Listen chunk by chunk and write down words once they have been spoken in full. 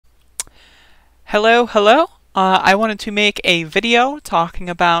Hello, hello. I wanted to make a video talking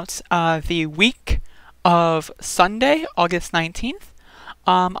about the week of Sunday, August 19th.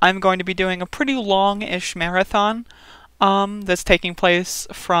 I'm going to be doing a pretty long-ish marathon that's taking place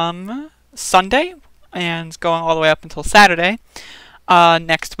from Sunday and going all the way up until Saturday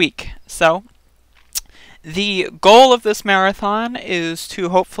next week. So the goal of this marathon is to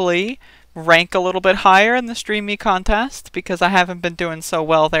hopefully rank a little bit higher in the Stream Me contest, because I haven't been doing so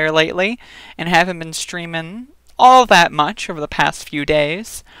well there lately and haven't been streaming all that much over the past few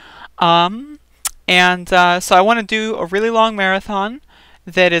days. So I want to do a really long marathon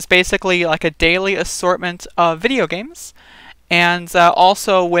that is basically like a daily assortment of video games, and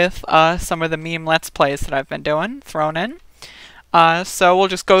also with some of the meme Let's Plays that I've been doing thrown in. So we'll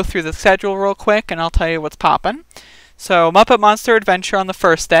just go through the schedule real quick and I'll tell you what's poppin'. So Muppet Monster Adventure on the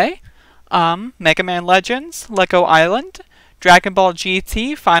first day. Mega Man Legends, Lego Island, Dragon Ball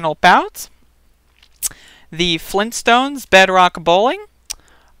GT Final Bout, The Flintstones Bedrock Bowling,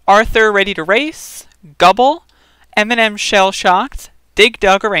 Arthur Ready to Race, Gubble, M&M Shell Shocked, Dig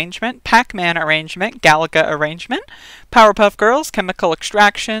Dug Arrangement, Pac-Man Arrangement, Galaga Arrangement, Powerpuff Girls, Chemical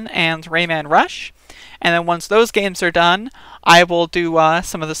Extraction, and Rayman Rush. And then once those games are done, I will do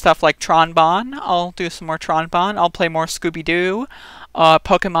some of the stuff like Tron Bon. I'll do some more Tron Bon. I'll play more Scooby-Doo,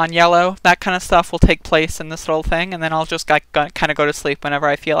 Pokemon Yellow. That kind of stuff will take place in this little thing, and then I'll just kind of go to sleep whenever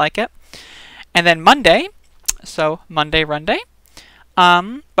I feel like it. And then Monday, so Monday Run Day.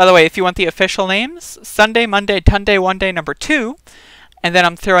 By the way, if you want the official names, Sunday, Monday, Tunday, One Day, number 2. And then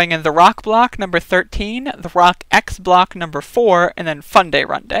I'm throwing in the Rock Block, number 13, the Rock X Block, number 4, and then Fun Day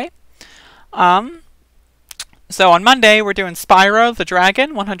Run Day. So on Monday, we're doing Spyro the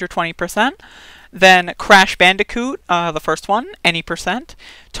Dragon, 120%. Then Crash Bandicoot, the first one, any percent.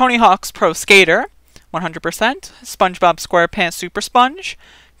 Tony Hawk's Pro Skater, 100%. SpongeBob SquarePants Super Sponge.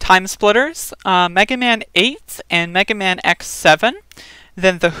 Time Splitters, Mega Man 8 and Mega Man X7.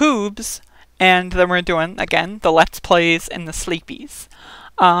 Then the Hoobs, and then we're doing, again, the Let's Plays and the Sleepies.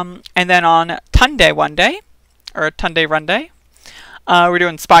 And then on Tunday One Day, or Tunday Run Day, we're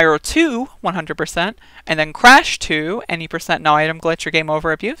doing Spyro 2, 100%, and then Crash 2, any percent no item glitch or game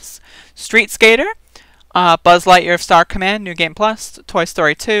over abuse. Street Skater, Buzz Lightyear of Star Command, New Game Plus, Toy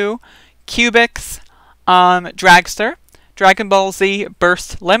Story 2, Cubics, Dragster, Dragon Ball Z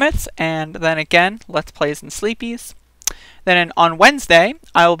Burst Limits, and then again, Let's Plays and Sleepies. Then on Wednesday,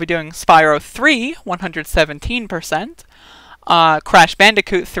 I will be doing Spyro 3, 117%, Crash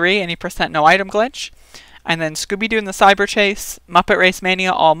Bandicoot 3, any percent no item glitch, and then Scooby-Doo and the Cyber Chase, Muppet Race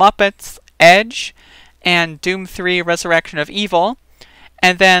Mania All Muppets, Edge, and Doom 3 Resurrection of Evil,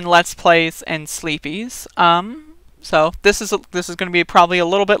 and then Let's Plays and Sleepies. So this is going to be probably a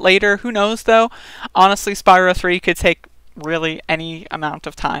little bit later. Who knows though? Honestly, Spyro 3 could take really any amount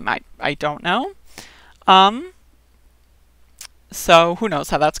of time. I don't know. So who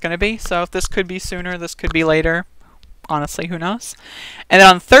knows how that's going to be? So if this could be sooner, this could be later. Honestly, who knows? And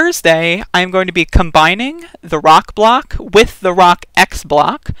then on Thursday, I'm going to be combining the Rock Block with the Rock X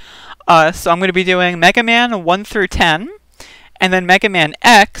Block. So I'm going to be doing Mega Man 1 through 10, and then Mega Man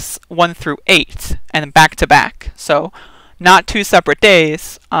X 1 through 8, and then back to back. So not two separate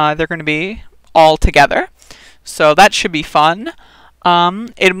days. They're going to be all together. So that should be fun.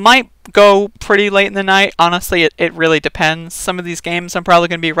 It might go pretty late in the night. Honestly, it really depends. Some of these games I'm probably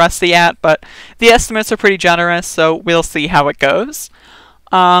going to be rusty at, but the estimates are pretty generous, so we'll see how it goes.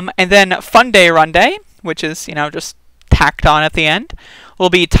 And then Fun Day Run Day, which is, just tacked on at the end, will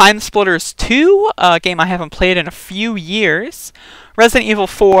be Time Splitters 2, a game I haven't played in a few years. Resident Evil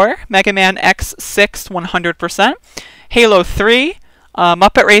 4, Mega Man X6, 100%. Halo 3,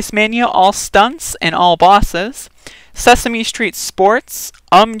 Muppet Race Mania, all stunts and all bosses. Sesame Street Sports,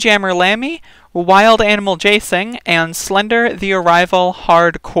 Jammer Lammy, Wild Animal Jacing, and Slender the Arrival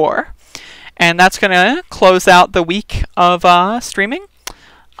Hardcore. And that's going to close out the week of streaming.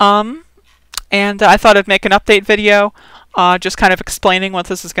 And I thought I'd make an update video, just kind of explaining what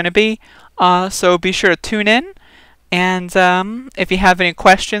this is going to be. So be sure to tune in. And if you have any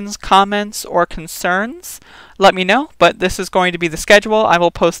questions, comments, or concerns, let me know. But this is going to be the schedule. I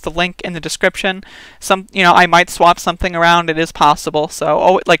will post the link in the description. I might swap something around. It is possible.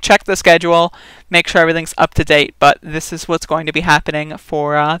 So, check the schedule. Make sure everything's up to date. But this is what's going to be happening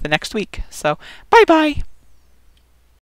for the next week. So, bye-bye.